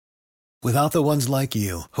Without the ones like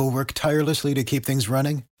you, who work tirelessly to keep things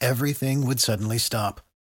running, everything would suddenly stop.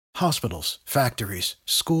 Hospitals, factories,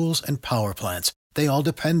 schools, and power plants, they all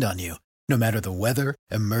depend on you. No matter the weather,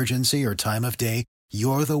 emergency, or time of day,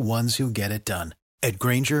 you're the ones who get it done. At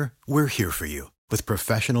Grainger, we're here for you with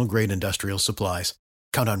professional-grade industrial supplies.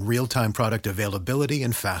 Count on real-time product availability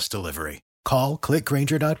and fast delivery. Call,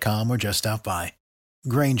 clickgrainger.com, or just stop by.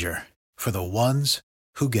 Grainger, for the ones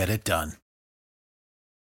who get it done.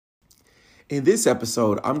 In this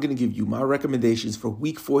episode, I'm going to give you my recommendations for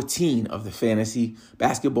Week 14 of the fantasy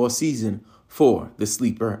basketball season for the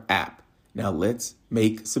Sleeper app. Now let's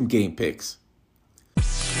make some game picks.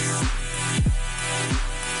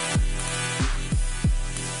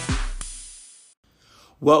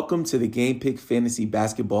 Welcome to the Game Pick Fantasy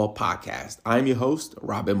Basketball Podcast. I'm your host,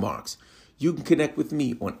 Robin Marks. You can connect with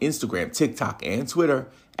me on Instagram, TikTok, and Twitter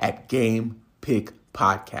at Game Pick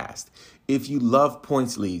Podcast. If you love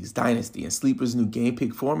points leagues, dynasty, and Sleeper's new game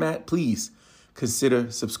pick format, please consider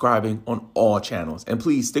subscribing on all channels. And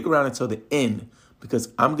please stick around until the end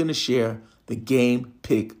because I'm going to share the game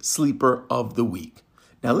pick sleeper of the week.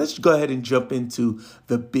 Now let's go ahead and jump into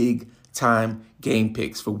the big time game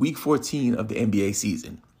picks for week 14 of the NBA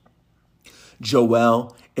season.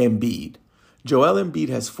 Joel Embiid. Joel Embiid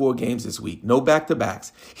has 4 games this week, no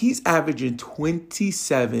back-to-backs. He's averaging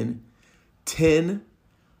 27, 10,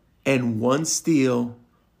 and 1 steal,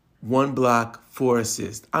 1 block, 4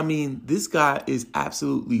 assists. I mean, this guy is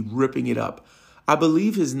absolutely ripping it up. I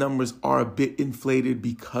believe his numbers are a bit inflated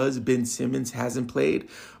because Ben Simmons hasn't played,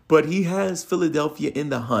 but he has Philadelphia in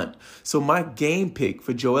the hunt. So my game pick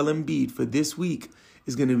for Joel Embiid for this week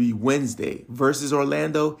is going to be Wednesday versus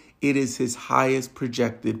Orlando. It is his highest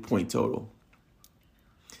projected point total.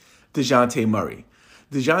 DeJounte Murray.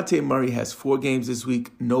 DeJounte Murray has 4 games this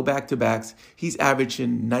week, no back-to-backs. He's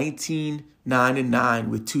averaging 19, 9, and 9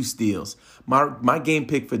 with 2 steals. My game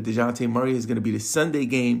pick for DeJounte Murray is going to be the Sunday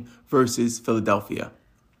game versus Philadelphia.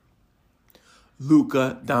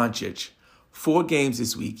 Luka Doncic. 4 games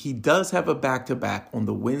this week. He does have a back-to-back on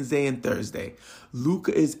the Wednesday and Thursday.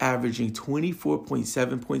 Luka is averaging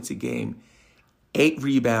 24.7 points a game, 8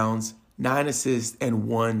 rebounds, 9 assists, and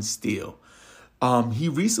 1 steal. He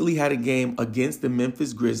recently had a game against the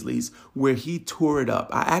Memphis Grizzlies where he tore it up.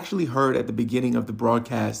 I actually heard at the beginning of the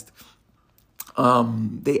broadcast,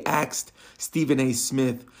 they asked Stephen A.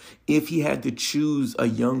 Smith if he had to choose a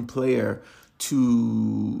young player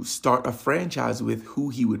to start a franchise with, who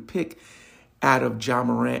he would pick out of Ja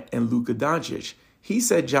Morant and Luka Doncic. He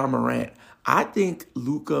said Ja Morant. I think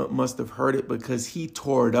Luka must have heard it because he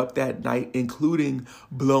tore it up that night, including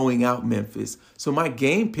blowing out Memphis. So my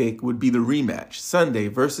game pick would be the rematch, Sunday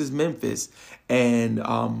versus Memphis. And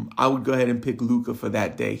I would go ahead and pick Luka for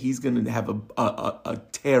that day. He's going to have a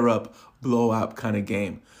tear-up, blowout kind of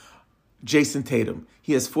game. Jason Tatum.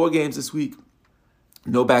 He has 4 games this week,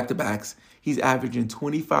 no back-to-backs. He's averaging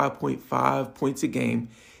 25.5 points a game,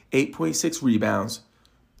 8.6 rebounds,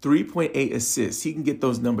 3.8 assists. He can get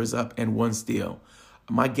those numbers up and 1 steal.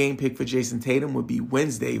 My game pick for Jason Tatum would be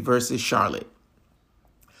Wednesday versus Charlotte.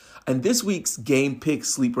 And this week's game pick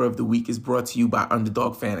sleeper of the week is brought to you by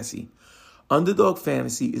Underdog Fantasy. Underdog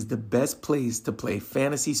Fantasy is the best place to play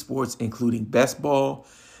fantasy sports, including best ball,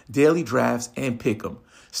 daily drafts, and pick'em.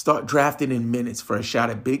 Start drafting in minutes for a shot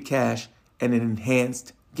at big cash and an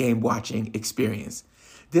enhanced game-watching experience.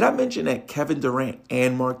 Did I mention that Kevin Durant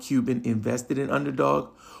and Mark Cuban invested in Underdog?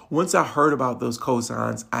 Once I heard about those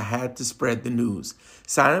cosigns, I had to spread the news.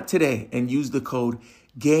 Sign up today and use the code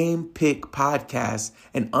GamePickPodcast,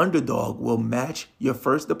 and Underdog will match your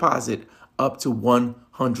first deposit up to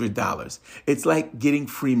 $100. It's like getting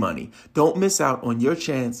free money. Don't miss out on your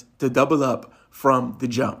chance to double up from the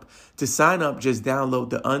jump. To sign up, just download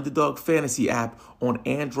the Underdog Fantasy app on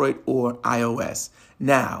Android or iOS.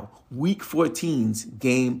 Now, Week 14's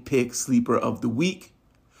game pick sleeper of the week,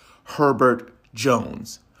 Herbert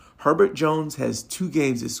Jones. Herbert Jones has 2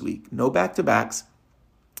 games this week, no back-to-backs.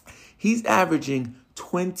 He's averaging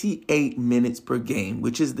 28 minutes per game,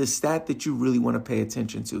 which is the stat that you really want to pay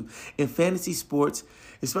attention to. In fantasy sports,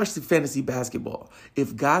 especially fantasy basketball,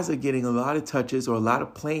 if guys are getting a lot of touches or a lot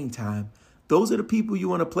of playing time, those are the people you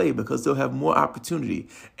want to play because they'll have more opportunity.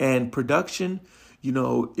 And production,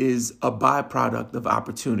 is a byproduct of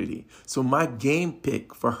opportunity. So my game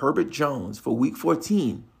pick for Herbert Jones for Week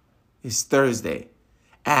 14 is Thursday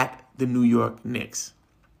at the New York Knicks.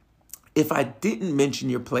 If I didn't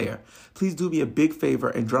mention your player, please do me a big favor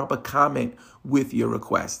and drop a comment with your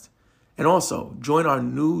request. And also, join our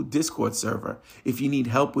new Discord server if you need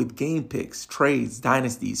help with game picks, trades,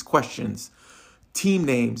 dynasties, questions, team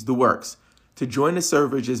names, the works. To join the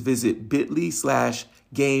server, just visit bit.ly/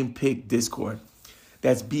 Game Pick Discord.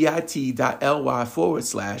 That's bit.ly/Game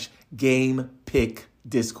Pick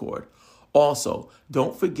Discord. Also,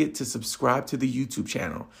 don't forget to subscribe to the YouTube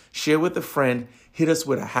channel, share with a friend, hit us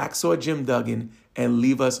with a Hacksaw Jim Duggan, and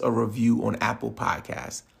leave us a review on Apple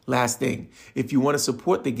Podcasts. Last thing, if you want to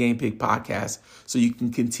support the Game Pick Podcast so you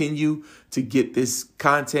can continue to get this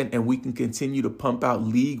content and we can continue to pump out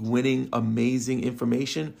league-winning, amazing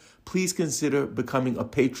information, please consider becoming a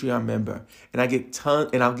Patreon member. And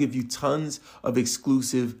I'll give you tons of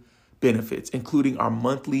exclusive benefits, including our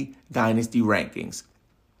monthly Dynasty rankings.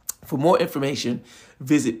 For more information,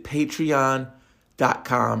 visit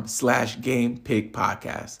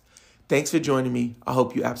patreon.com/GamePickPodcast. Thanks for joining me. I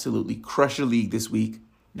hope you absolutely crush your league this week.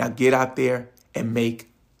 Now get out there and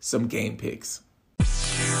make some game picks.